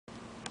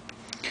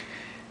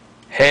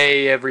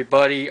Hey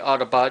everybody,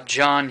 Autobot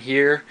John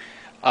here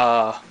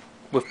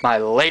with my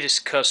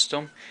latest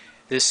custom.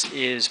 This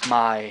is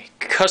my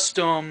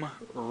custom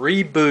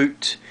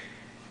reboot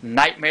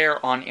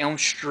Nightmare on Elm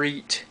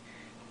Street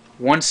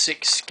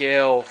 1/6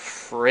 scale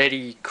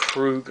Freddy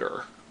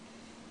Krueger.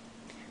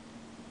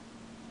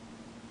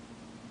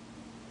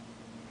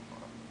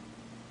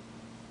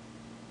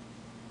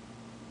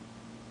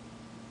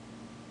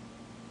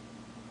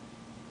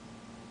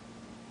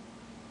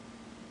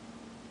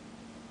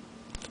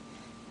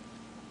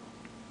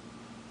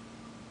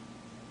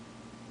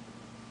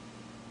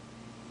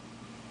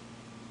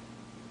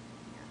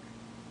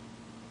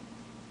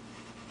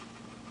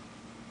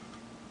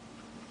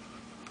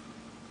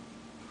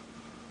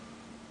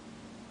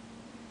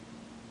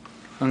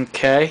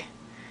 Okay,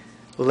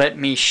 let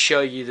me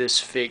show you this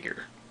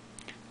figure.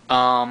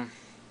 The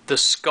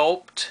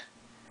sculpt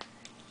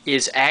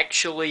is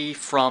actually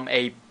from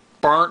a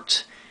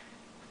burnt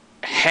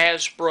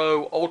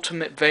Hasbro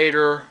Ultimate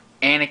Vader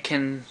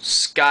Anakin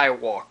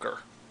Skywalker.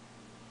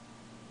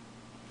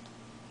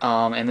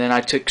 And then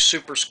I took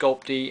Super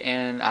Sculpty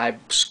and I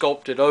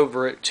sculpted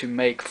over it to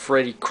make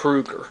Freddy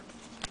Krueger.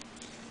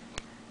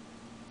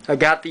 I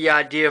got the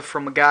idea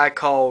from a guy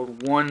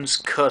called One's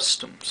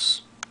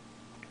Customs.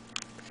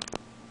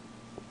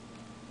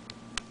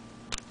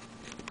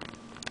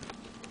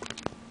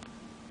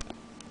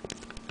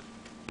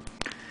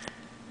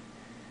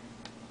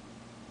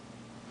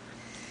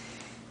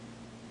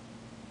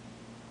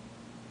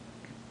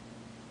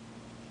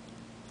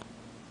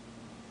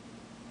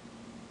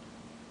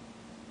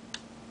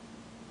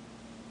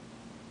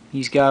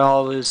 He's got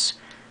all his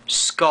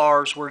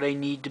scars where they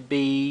need to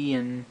be,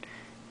 and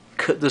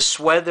the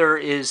sweater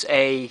is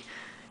a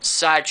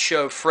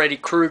sideshow Freddy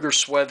Krueger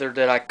sweater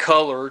that I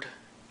colored,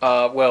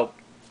 well,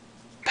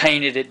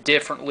 painted it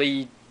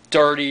differently,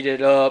 dirtied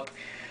it up,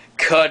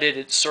 cut it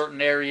at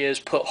certain areas,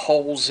 put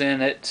holes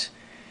in it,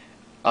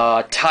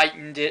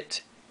 tightened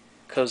it,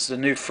 because the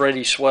new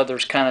Freddy sweater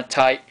is kind of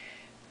tight.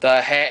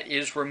 The hat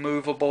is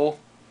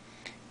removable,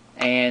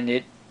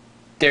 and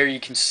there you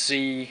can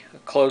see a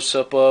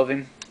close-up of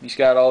him. He's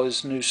got all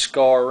his new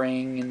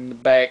scarring and the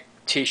back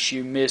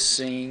tissue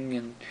missing,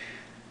 and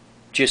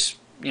just,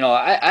 you know,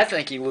 I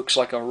think he looks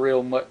like a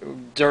real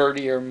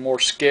dirtier, more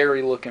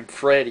scary looking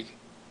Freddy.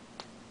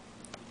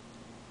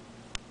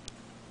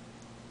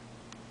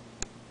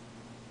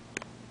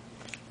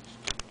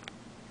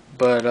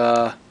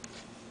 But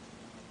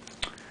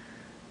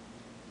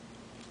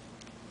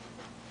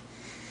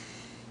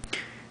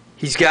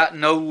he's got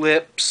no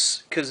lips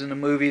because in the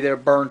movie they're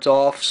burnt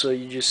off, so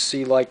you just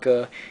see like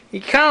he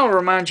kind of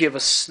reminds you of a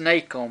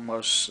snake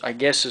almost, I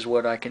guess is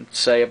what I can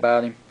say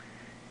about him.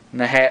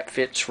 And the hat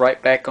fits right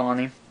back on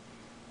him.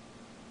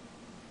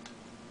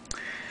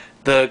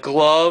 The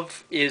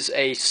glove is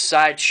a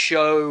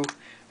sideshow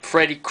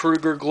Freddy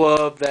Krueger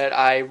glove that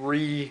I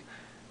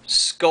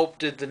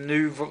re-sculpted the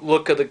new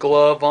look of the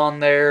glove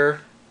on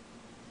there,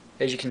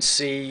 as you can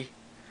see,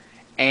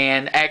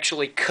 and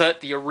actually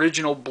cut the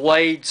original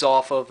blades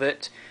off of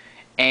it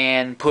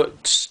and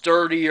put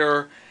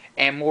sturdier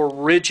and more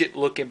rigid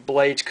looking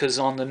blades, because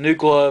on the new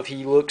glove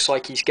he looks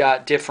like he's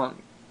got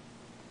different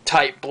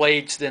type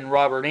blades than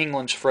Robert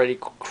Englund's Freddy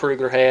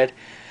Krueger had.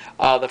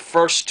 The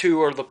first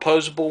two are the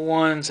posable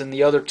ones and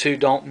the other two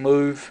don't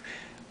move,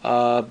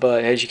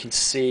 but as you can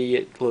see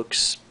it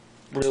looks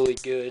really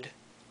good.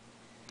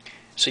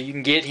 So you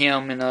can get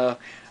him in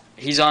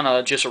he's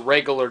on just a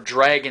regular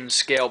dragon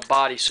scale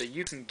body, so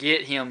you can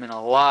get him in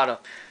a lot of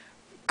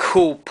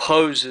cool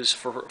poses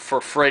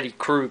for Freddy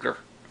Krueger.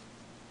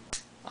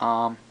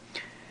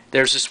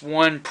 There's this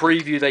one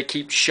preview they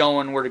keep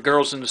showing where the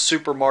girl's in the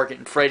supermarket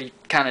and Freddy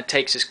kind of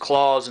takes his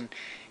claws and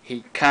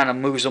he kind of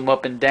moves them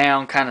up and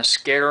down, kind of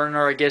scaring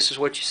her, I guess is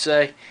what you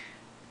say.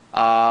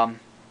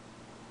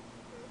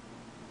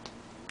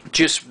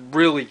 Just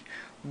really,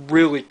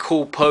 really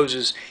cool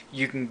poses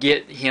you can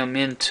get him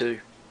into,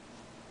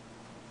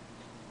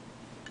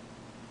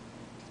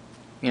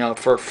 you know,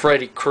 for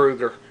Freddy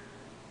Krueger.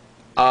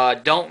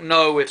 Don't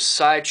know if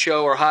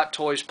Sideshow or Hot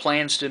Toys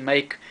plans to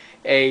make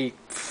a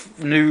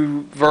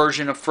new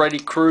version of Freddy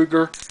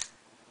Krueger.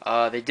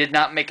 They did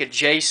not make a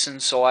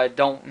Jason, so I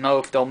don't know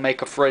if they'll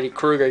make a Freddy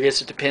Krueger. I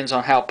guess it depends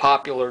on how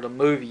popular the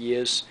movie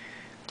is.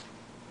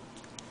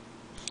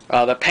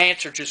 The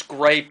pants are just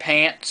gray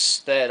pants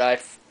that I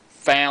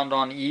found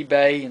on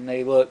eBay, and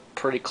they look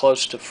pretty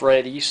close to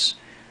Freddy's.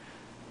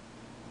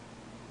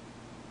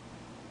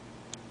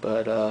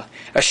 But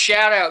a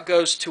shout out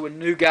goes to a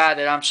new guy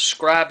that I'm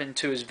subscribing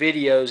to his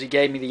videos. He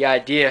gave me the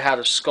idea how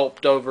to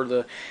sculpt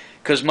over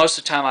because most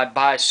of the time I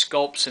buy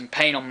sculpts and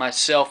paint them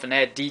myself and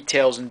add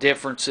details and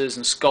differences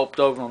and sculpt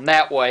over them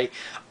that way.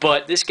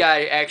 But this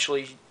guy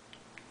actually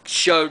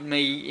showed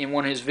me in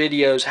one of his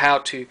videos how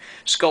to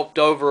sculpt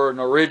over an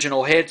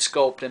original head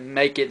sculpt and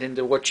make it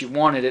into what you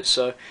wanted it.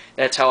 So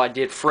that's how I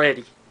did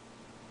Freddy.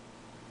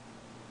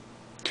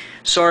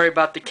 Sorry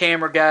about the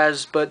camera,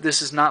 guys, but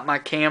this is not my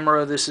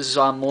camera. This is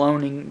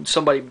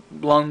somebody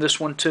loaned this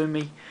one to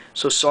me,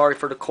 so sorry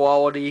for the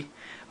quality.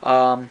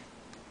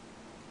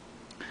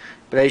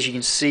 But as you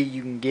can see,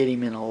 you can get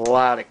him in a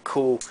lot of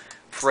cool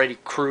Freddy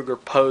Krueger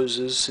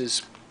poses.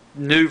 His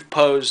new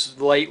pose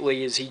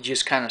lately is he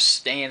just kind of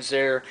stands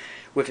there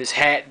with his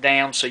hat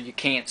down so you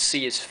can't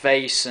see his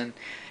face, and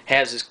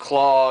has his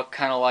claw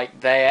kind of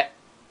like that.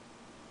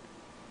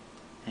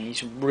 And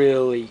he's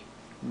really,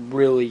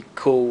 really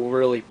cool,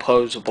 really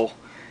poseable.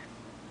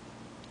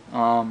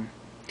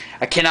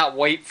 I cannot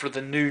wait for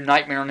the new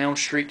Nightmare on Elm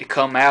Street to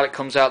come out. It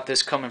comes out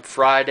this coming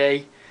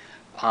Friday.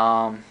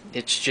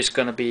 It's just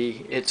gonna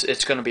be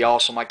it's gonna be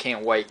awesome. I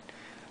can't wait.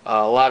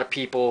 A lot of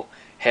people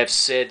have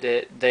said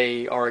that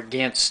they are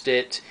against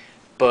it,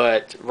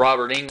 but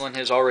Robert Englund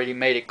has already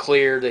made it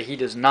clear that he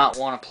does not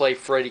want to play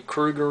Freddy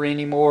Krueger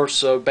anymore.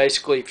 So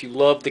basically, if you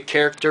love the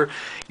character,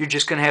 you're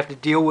just going to have to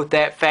deal with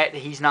that fact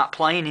that he's not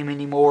playing him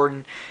anymore.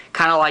 And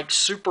kind of like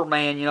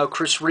Superman, you know,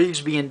 Chris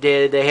Reeves being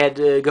dead, they had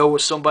to go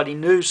with somebody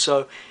new.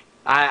 So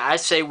I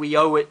say we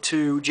owe it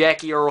to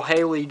Jackie Earle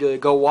Haley to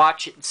go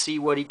watch it and see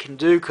what he can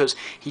do, because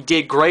he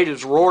did great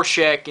as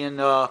Rorschach in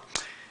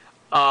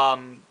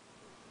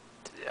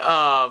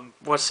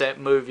what's that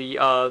movie?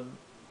 The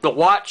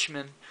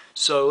Watchmen.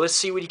 So let's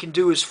see what he can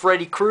do as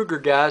Freddy Krueger,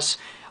 guys.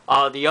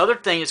 The other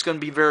thing that's going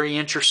to be very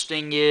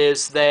interesting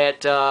is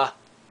that I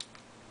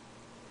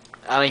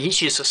mean, he's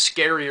just a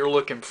scarier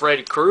looking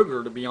Freddy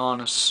Krueger, to be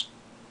honest.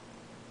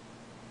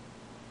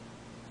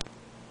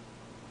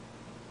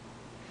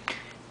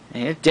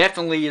 And it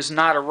definitely is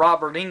not a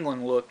Robert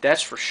Englund look,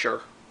 that's for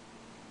sure.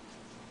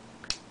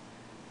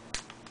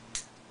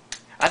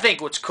 I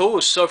think what's cool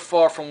is, so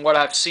far from what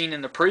I've seen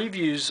in the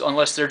previews,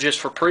 unless they're just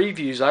for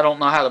previews, I don't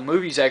know how the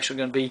movie's actually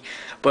going to be,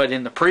 but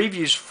in the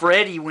previews,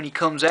 Freddy, when he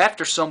comes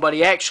after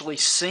somebody, actually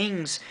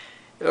sings,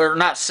 or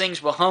not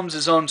sings, but hums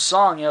his own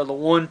song, you know, the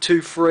 1,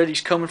 2,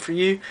 Freddy's coming for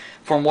you.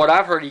 From what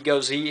I've heard, he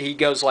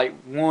goes like,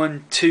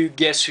 1, 2,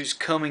 guess who's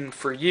coming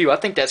for you. I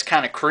think that's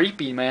kind of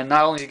creepy, man.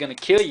 Not only is he going to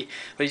kill you,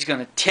 but he's going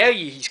to tell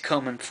you he's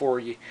coming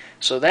for you.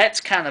 So that's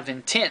kind of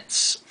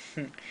intense.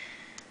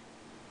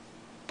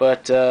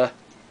 But,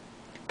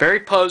 very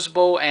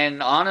poseable,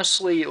 and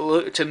honestly,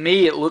 to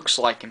me, it looks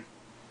like him.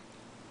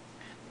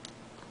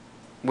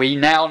 We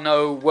now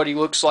know what he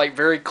looks like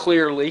very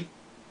clearly.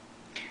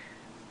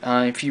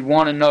 If you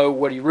want to know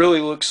what he really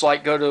looks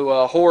like, go to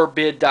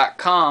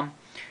horrorbid.com,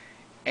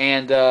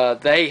 and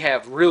they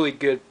have really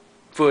good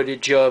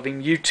footage of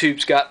him.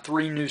 YouTube's got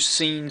 3 new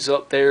scenes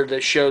up there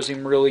that shows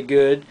him really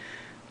good.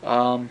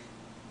 Yeah,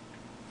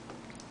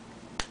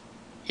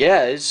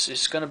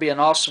 it's going to be an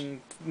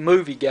awesome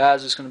movie,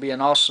 guys. It's going to be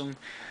an awesome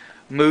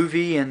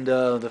movie, and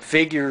the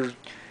figure,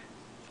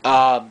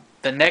 the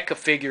NECA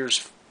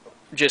figure's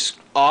just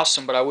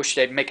awesome, but I wish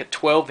they'd make a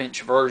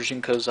 12-inch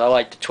version, because I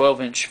like the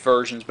 12-inch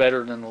versions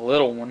better than the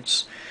little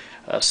ones.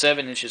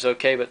 7 inches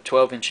okay, but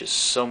 12 inches is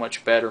so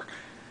much better.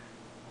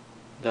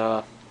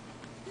 Get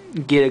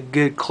a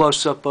good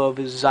close-up of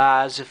his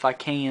eyes if I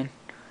can.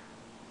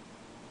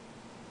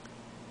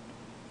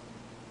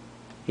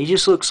 He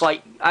just looks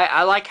like,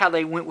 I like how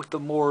they went with the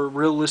more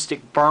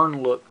realistic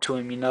burn look to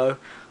him, you know.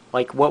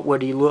 Like, what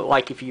would he look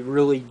like if he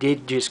really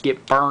did just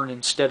get burned,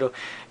 instead of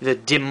the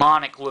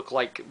demonic look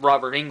like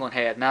Robert Englund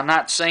had. Now, I'm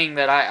not saying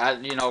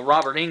that you know,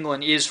 Robert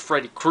Englund is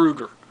Freddy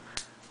Krueger,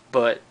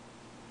 but,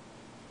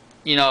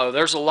 you know,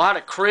 there's a lot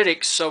of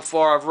critics so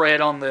far I've read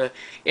on the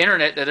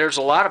internet, that there's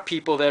a lot of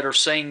people that are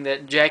saying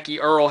that Jackie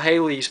Earle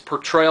Haley's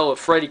portrayal of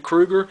Freddy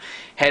Krueger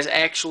has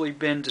actually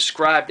been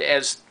described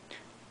as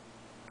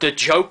the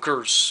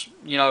Joker's,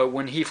 you know,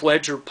 when Heath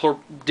Ledger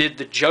did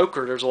the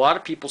Joker, there's a lot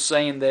of people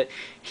saying that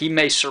he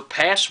may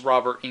surpass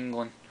Robert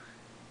Englund.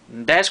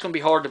 And that's going to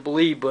be hard to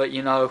believe, but,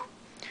 you know,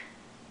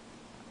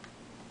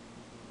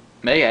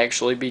 may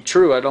actually be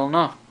true. I don't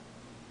know.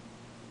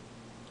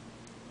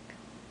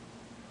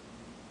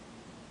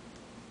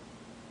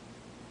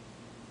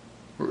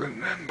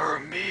 Remember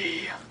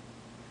me.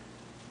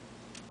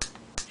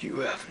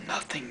 You have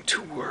nothing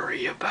to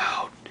worry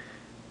about.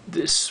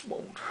 This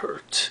won't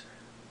hurt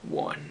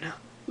one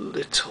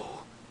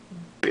little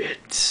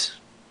bit.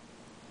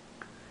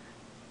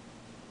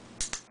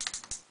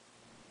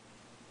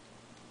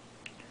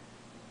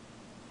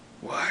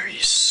 Why are you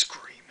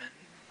screaming?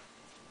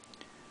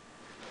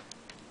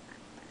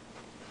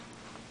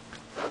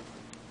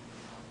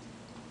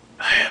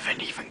 I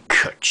haven't even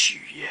cut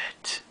you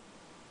yet.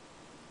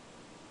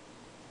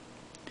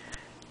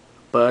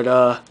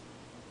 But,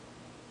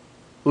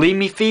 leave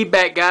me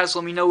feedback, guys.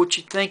 Let me know what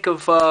you think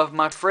of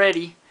my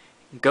Freddy.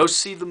 Go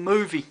see the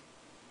movie.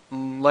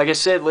 Like I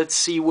said, let's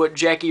see what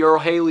Jackie Earle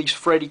Haley's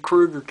Freddy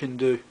Krueger can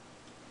do.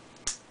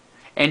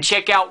 And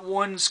check out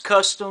One's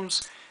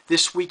Customs.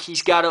 This week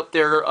he's got up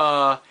there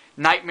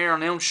Nightmare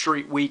on Elm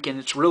Street week, and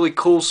it's really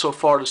cool so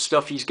far, the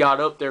stuff he's got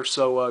up there.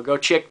 So go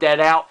check that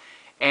out.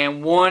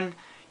 And One,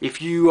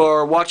 if you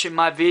are watching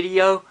my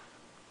video,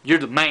 you're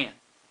the man.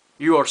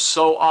 You are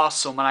so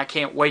awesome, and I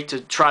can't wait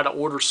to try to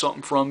order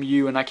something from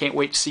you, and I can't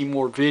wait to see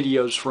more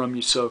videos from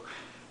you. So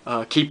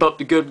keep up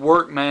the good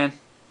work, man.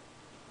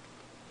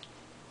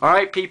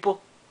 Alright,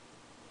 people.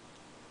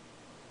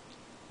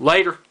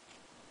 Later.